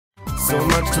so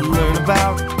much to learn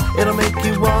about. It'll make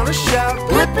you wanna shout,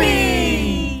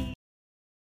 Blippi!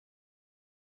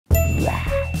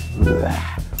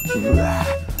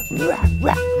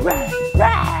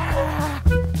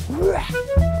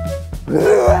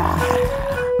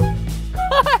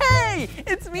 Hey,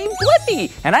 it's me,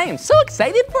 Blippi, and I am so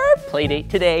excited for our play date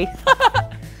today.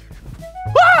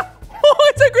 Ah! Oh,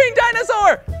 it's a green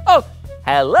dinosaur! Oh,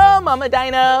 hello, Mama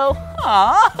Dino.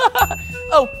 Aw.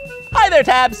 Oh, hi there,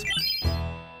 Tabs.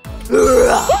 Hi,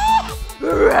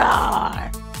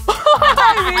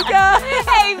 Mika.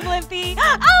 Hey, Blippi.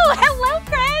 Oh, hello,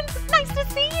 friends. Nice to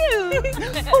see you.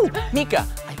 Oh, Mika,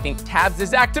 I think Tabs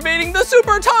is activating the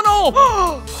super tunnel.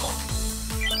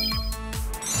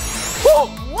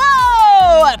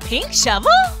 Whoa, a pink shovel?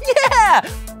 Yeah.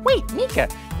 Wait, Mika,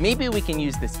 maybe we can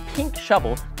use this pink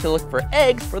shovel to look for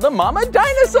eggs for the mama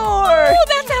dinosaur. Oh,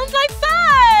 that sounds like fun.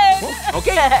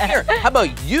 Okay, here, how about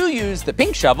you use the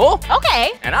pink shovel?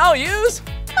 Okay. And I'll use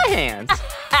my hands.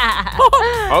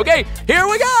 Okay, here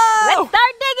we go. Let's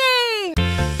start digging.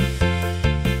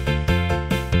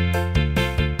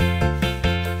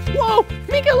 Whoa,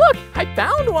 Mika, look, I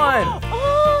found one.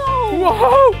 Oh.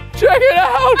 Whoa, check it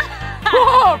out.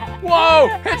 Whoa, whoa,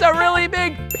 it's a really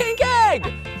big pink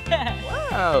egg.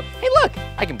 Whoa, hey look,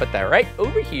 I can put that right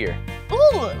over here.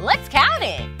 Ooh, let's count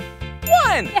it.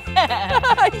 1. Yeah.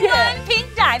 1 pink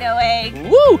dino egg.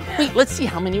 Woo, wait, let's see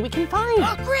how many we can find.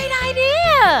 Great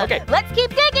idea. Okay. Let's keep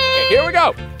digging. Okay, here we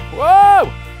go. Whoa.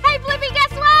 Hey, Blippi,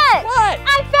 guess what? What?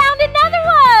 I found another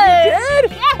one. You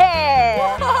did?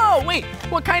 Yeah. Whoa, wait,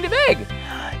 what kind of egg?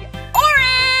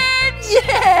 Orange.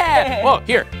 Yeah. Well,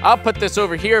 here, I'll put this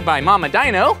over here by Mama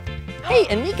Dino. Hey,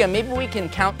 and Mika, maybe we can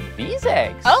count these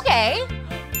eggs. Okay.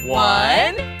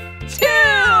 1, 2.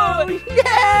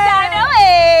 Yeah. Dino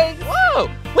eggs. Whoa,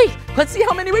 wait, let's see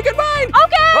how many we can find.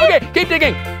 Okay. Okay, keep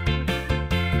digging.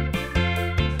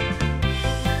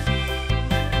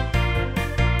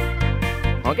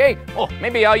 Okay, oh,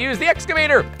 maybe I'll use the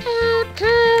excavator.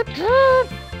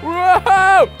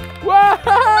 Whoa, whoa.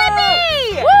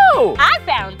 Blippi! Whoa. I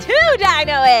found 2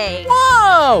 dino eggs.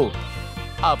 Whoa,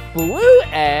 a blue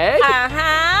egg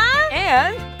Uh-huh.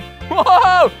 and,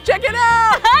 whoa, check it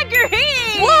out.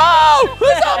 Green. Whoa,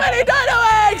 so many dino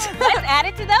eggs. Let's add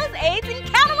it to those eggs and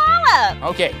count them all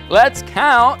up. Okay, let's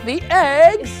count the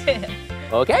eggs.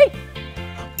 Okay.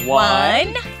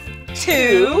 1,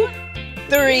 2,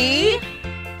 3, 4.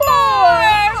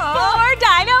 4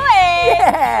 dino eggs.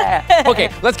 Yeah. Okay,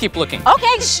 let's keep looking.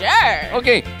 Okay, sure.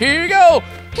 Okay, here you go.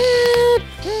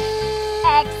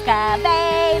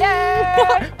 Excavator.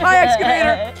 My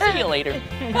excavator. See you later.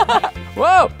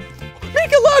 Whoa.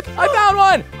 Mika, look, I found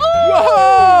one.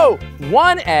 Whoa.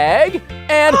 1 egg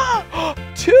and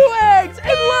 2 eggs.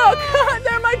 And look,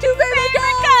 they're my 2 favorite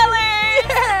colors.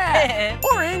 Yeah.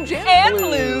 Orange and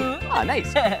blue. Oh,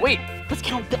 nice. Wait, let's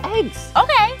count the eggs.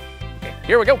 Okay. Okay,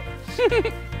 here we go.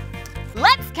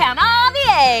 Let's count all the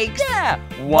eggs. Yeah.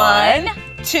 1,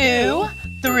 2,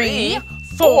 3,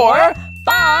 4,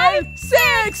 5,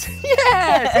 6.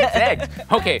 Yeah, 6 eggs.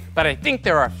 Okay, but I think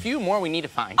there are a few more we need to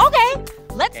find. Okay,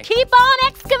 let's keep on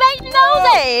excavating those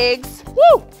eggs.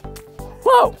 Woo!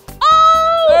 Whoa!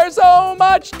 Oh! There's so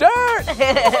much dirt!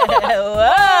 Whoa!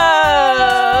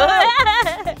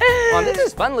 Well, this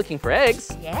is fun looking for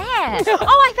eggs. Yeah.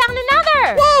 Oh, I found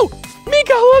another. Whoa!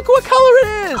 Mika, look what color it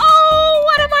is! Oh,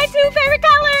 one of my 2 favorite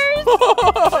colors.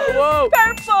 Whoa!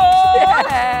 Purple.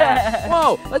 Yeah!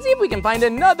 Whoa, let's see if we can find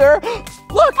another.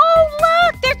 Look! Oh,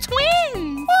 look, they're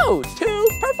twins. Whoa, 2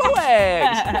 purple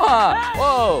eggs.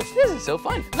 Whoa, this is so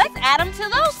fun. Let's add them to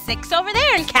those 6 over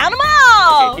there and count them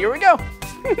all. Okay, here we go.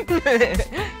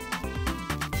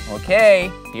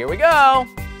 Okay, here we go.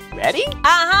 Ready?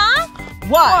 Uh-huh.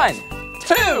 1,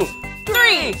 2,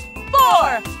 3,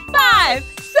 4, 5,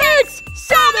 6,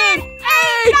 7, 8.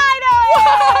 Whoa,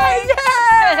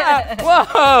 yeah!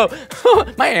 Whoa!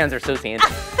 My hands are so sandy.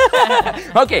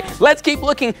 Okay, let's keep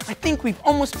looking. I think we've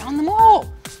almost found them all.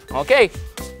 Okay.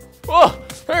 Oh,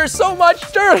 there's so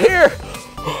much dirt here.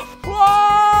 Whoa!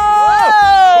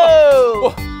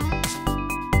 Whoa!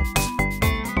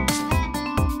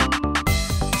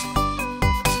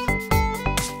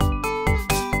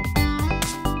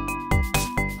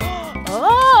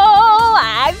 Oh,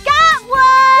 I've got one.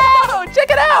 Whoa, check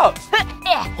it out.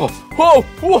 Whoa, whoa,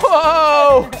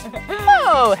 whoa.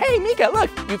 Oh, hey, Mika, look,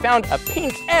 you found a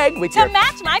pink egg with To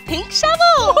match my pink shovel.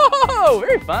 Whoa,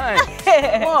 very fun.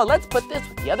 Whoa, let's put this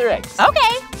with the other eggs.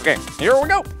 Okay. Okay, here we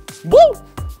go. Woo!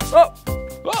 Oh, oh,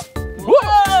 whoa! Whoa!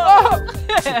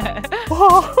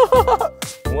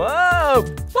 Whoa!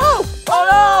 Whoa! Oh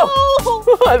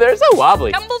no! They're so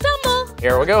wobbly. Tumble, tumble.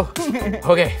 Here we go.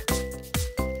 Okay.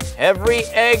 every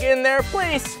egg in their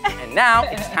place. And now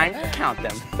it's time to count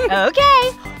them. Okay.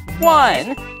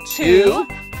 1, 2,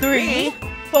 3,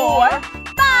 4,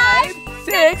 5,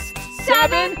 6,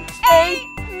 7, 8,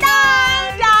 9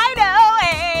 Dino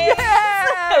eggs. Yeah!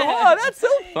 Whoa, that's so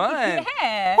fun.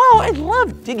 Yeah. Wow, I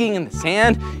love digging in the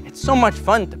sand. It's so much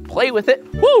fun to play with it.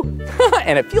 Woo!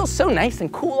 And it feels so nice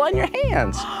and cool on your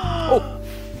hands. Oh.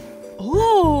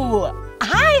 Ooh,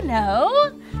 I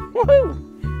know. Woohoo!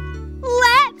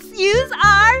 Let's use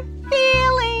our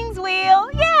feelings wheel.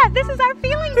 Yeah, this is our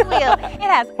feelings wheel. It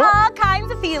has all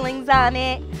kinds of feelings on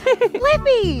it.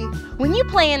 Blippi, when you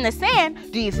play in the sand,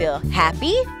 do you feel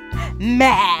happy,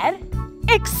 mad,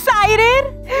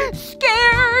 excited,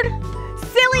 scared,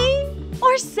 silly,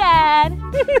 or sad?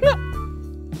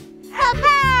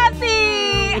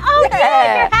 Happy! Oh, Yeah.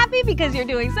 good. You're happy because you're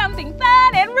doing something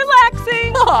fun and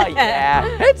relaxing. Oh, yeah.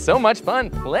 It's so much fun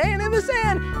playing in the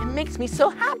sand. It makes me so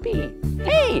happy.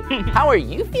 Hey, how are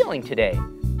you feeling today?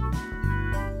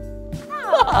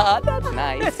 Oh, that's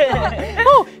nice.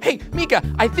 Oh, hey, Meekah,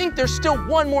 I think there's still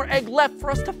one more egg left for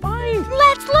us to find.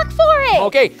 Let's look for it.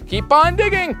 Okay, keep on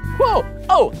digging. Whoa.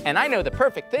 Oh, and I know the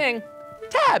perfect thing.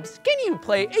 Tabs, can you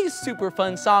play a super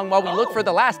fun song while we look for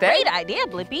the last egg? Great idea,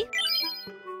 Blippi.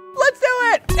 Let's do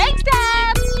it. Thanks,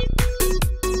 Tab.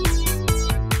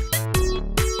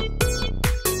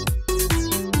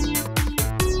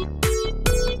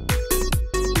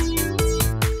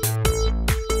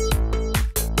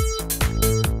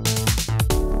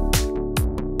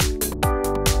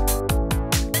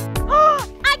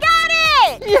 I got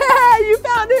it! Yeah, you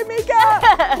found it, Meekah.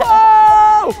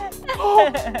 Whoa.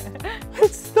 Oh,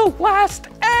 it's the last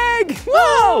egg.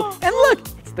 Whoa. And look,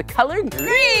 it's the color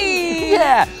green.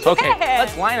 Yeah. Okay, Yeah.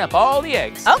 let's line up all the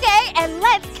eggs. Okay, and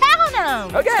let's count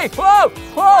them. Okay, whoa,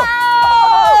 whoa.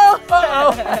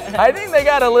 Uh-oh. I think they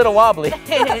got a little wobbly.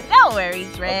 No worries,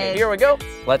 Okay, Fred. here we go.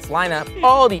 Let's line up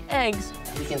all the eggs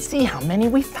and we can see how many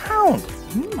we found.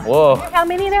 Whoa. How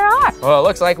many there are? Well, it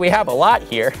looks like we have a lot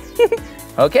here.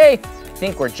 Okay, I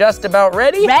think we're just about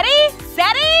ready. Ready,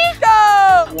 steady,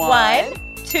 Go! 1,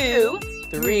 2,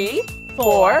 3,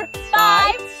 4,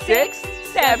 5, 6,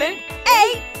 7, 8,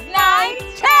 9, 10.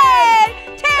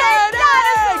 10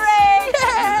 dinosaur eggs.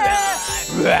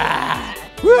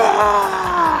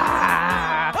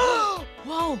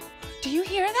 Whoa, do you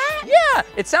hear that? Yeah,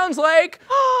 it sounds like.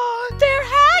 They're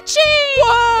hatching.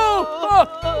 Whoa!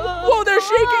 Whoa, they're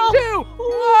shaking too.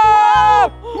 Whoa!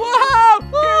 Whoa!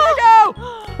 Here we go.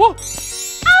 Whoa!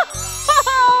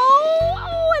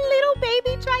 Oh, a little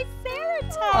baby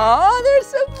triceratops. Aw, they're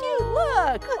so cute.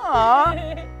 Look.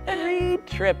 Aw. 3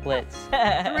 triplets.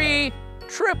 3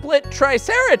 triplet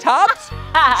triceratops.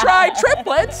 Try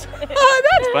triplets. Oh,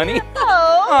 that's funny.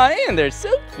 Oh. Aw, and they're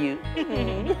so cute.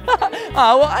 Aw,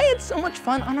 well, I had so much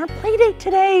fun on our play date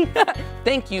today.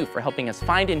 Thank you for helping us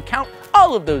find and count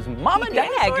all of those mama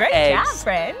dinosaur Great eggs. job,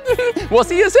 friend. We'll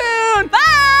see you soon.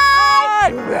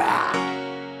 Bye. Bye.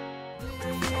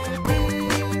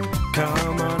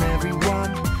 Come on,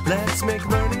 everyone, let's make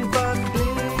learning fun.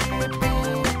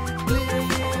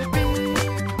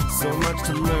 So much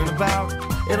to learn about,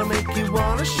 it'll make you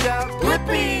wanna shout.